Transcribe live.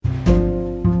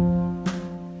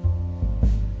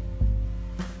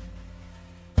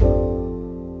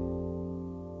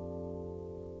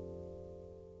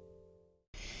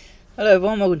Hello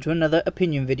everyone, welcome to another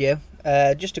opinion video.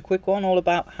 Just a quick one all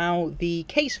about how the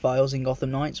case files in Gotham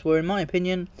Knights were, in my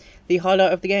opinion, the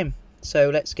highlight of the game.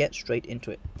 So let's get straight into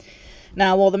it.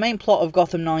 Now, while the main plot of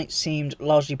Gotham Knights seemed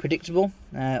largely predictable,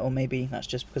 or maybe that's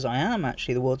just because I am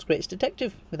actually the world's greatest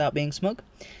detective, without being smug,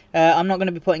 I'm not going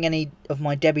to be putting any of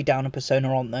my Debbie Downer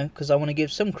persona on though, because I want to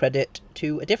give some credit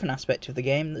to a different aspect of the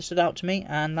game that stood out to me,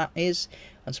 and that is,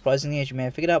 unsurprisingly as you may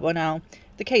have figured out by now,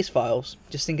 the case files.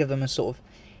 Just think of them as sort of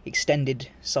extended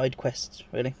side quests,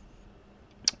 really.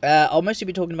 I'll mostly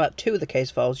be talking about two of the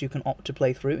case files you can opt to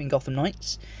play through in Gotham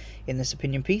Knights in this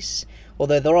opinion piece,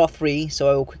 although there are three, so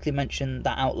I will quickly mention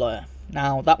that outlier.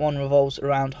 Now, that one revolves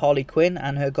around Harley Quinn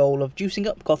and her goal of juicing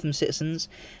up Gotham citizens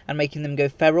and making them go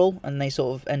feral, and they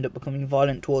sort of end up becoming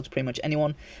violent towards pretty much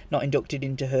anyone not inducted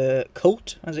into her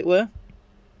cult, as it were.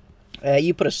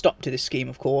 You put a stop to this scheme,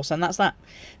 of course, and that's that.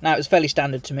 Now, it was fairly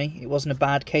standard to me. It wasn't a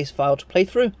bad case file to play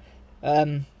through.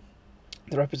 The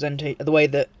way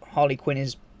that Harley Quinn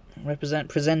is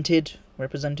represented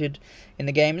in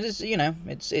the game is, you know,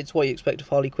 it's what you expect of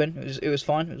Harley Quinn. It was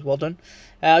fine. It was well done.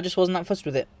 I just wasn't that fussed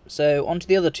with it. So on to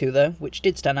the other two though, which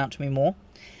did stand out to me more.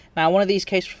 Now, one of these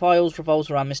case files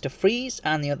revolves around Mr. Freeze,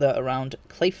 and the other around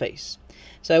Clayface.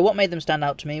 So what made them stand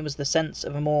out to me was the sense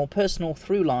of a more personal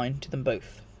through line to them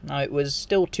both. Now, it was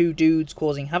still two dudes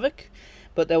causing havoc,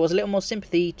 but there was a little more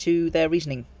sympathy to their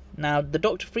reasoning. Now, the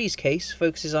Dr. Freeze case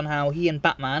focuses on how he and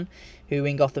Batman, who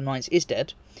in Gotham Knights is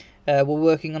dead, were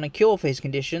working on a cure for his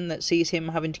condition that sees him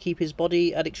having to keep his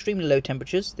body at extremely low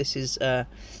temperatures. This is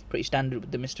pretty standard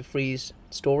with the Mr. Freeze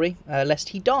story, lest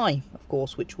he die, of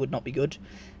course, which would not be good.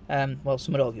 Well,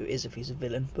 some would argue it is if he's a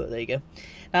villain, but there you go.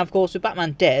 Now, of course, with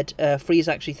Batman dead, Freeze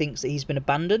actually thinks that he's been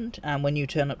abandoned, and when you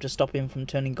turn up to stop him from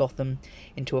turning Gotham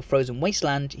into a frozen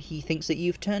wasteland, he thinks that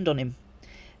you've turned on him.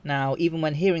 Now, even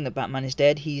when hearing that Batman is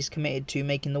dead, he's committed to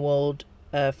making the world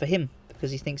for him,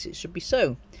 because he thinks it should be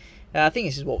so. I think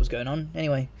this is what was going on,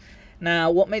 anyway.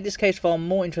 Now, what made this case file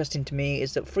more interesting to me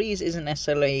is that Freeze isn't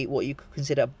necessarily what you could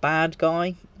consider a bad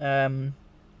guy.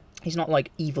 He's not like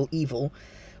evil.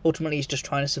 Ultimately, he's just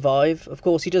trying to survive. Of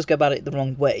course, he does go about it the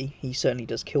wrong way. He certainly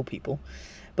does kill people.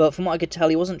 But from what I could tell,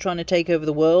 he wasn't trying to take over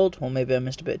the world, or maybe I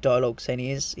missed a bit of dialogue saying he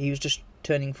is. He was just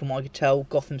turning, from what I could tell,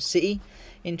 Gotham City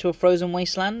into a frozen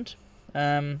wasteland,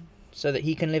 so that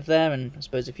he can live there, and I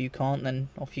suppose if you can't, then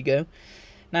off you go.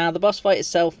 Now, the boss fight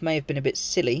itself may have been a bit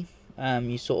silly.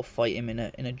 You sort of fight him in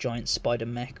a giant spider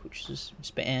mech, which is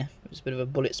a bit it was a bit of a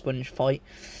bullet sponge fight.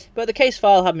 But the case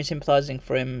file had me sympathising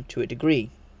for him to a degree.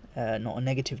 Not a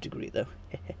negative degree, though.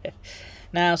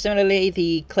 Now, similarly,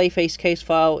 the Clayface case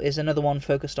file is another one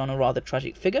focused on a rather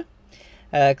tragic figure.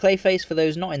 Clayface, for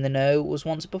those not in the know, was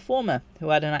once a performer who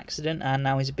had an accident and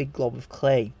now is a big glob of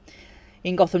clay.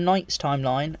 In Gotham Knights'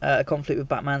 timeline, a conflict with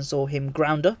Batman saw him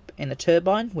ground up in a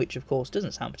turbine, which of course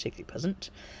doesn't sound particularly pleasant.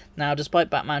 Now, despite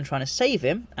Batman trying to save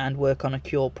him and work on a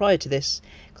cure prior to this,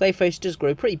 Clayface does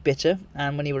grow pretty bitter,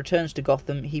 and when he returns to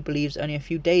Gotham, he believes only a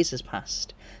few days has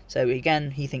passed. So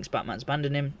again, he thinks Batman's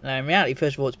abandoned him. In reality,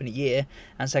 first of all, it's been a year,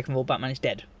 and second of all, Batman is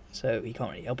dead, so he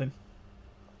can't really help him.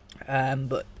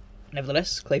 But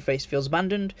nevertheless, Clayface feels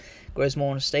abandoned, grows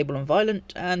more unstable and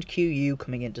violent, and cue you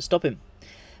coming in to stop him.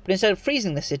 But instead of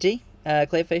freezing the city,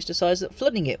 Clayface decides that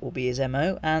flooding it will be his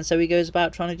MO, and so he goes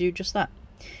about trying to do just that.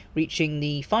 Reaching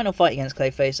the final fight against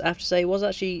Clayface, I have to say, was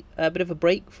actually a bit of a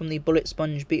break from the bullet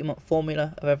sponge beat-em-up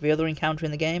formula of every other encounter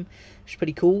in the game, which is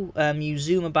pretty cool. You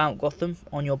zoom about Gotham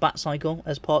on your Batcycle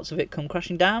as parts of it come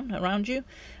crashing down around you,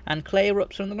 and clay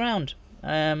erupts from the ground.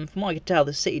 From what I could tell,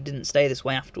 the city didn't stay this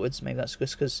way afterwards. Maybe that's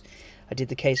just because I did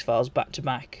the case files back to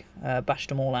back, bashed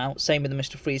them all out. Same with the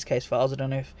Mr. Freeze case files. I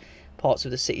don't know if parts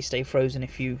of the city stay frozen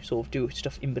if you sort of do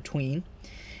stuff in between.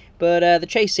 But the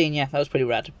chase scene, yeah, that was pretty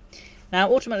rad. Now,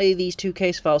 ultimately, these two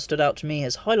case files stood out to me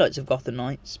as highlights of Gotham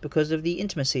Knights because of the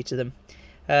intimacy to them.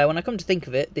 When I come to think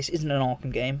of it, this isn't an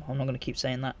Arkham game. I'm not going to keep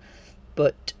saying that.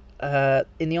 But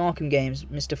in the Arkham games,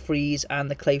 Mr. Freeze and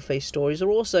the Clayface stories are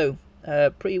also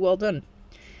pretty well done.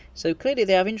 So clearly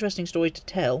they have interesting stories to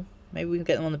tell. Maybe we can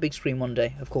get them on the big screen one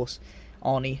day, of course,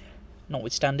 Arnie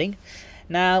notwithstanding.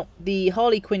 Now, the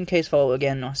Harley Quinn case file,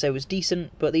 again, I say was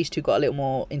decent, but these two got a little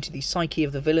more into the psyche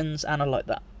of the villains, and I like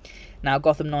that. Now,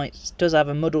 Gotham Knights does have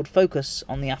a muddled focus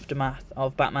on the aftermath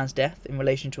of Batman's death in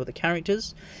relation to other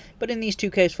characters, but in these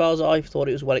two case files I thought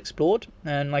it was well explored,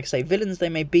 and like I say, villains they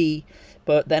may be,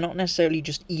 but they're not necessarily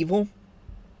just evil,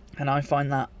 and I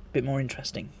find that a bit more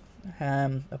interesting.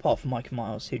 Apart from Mike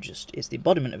Miles, who just is the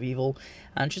embodiment of evil,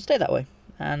 and should stay that way,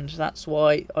 and that's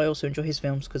why I also enjoy his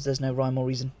films, because there's no rhyme or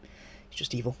reason. It's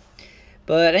just evil.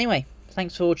 But anyway,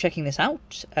 thanks for checking this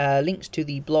out. Links to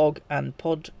the blog and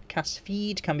podcast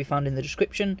feed can be found in the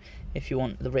description if you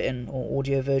want the written or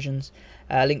audio versions.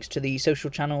 Links to the social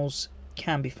channels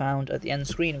can be found at the end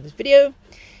screen of this video.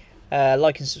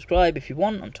 Like and subscribe if you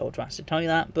want. I'm told to tell you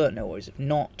that, but no worries if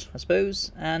not, I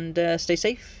suppose. And stay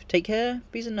safe, take care,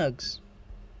 peace and nugs.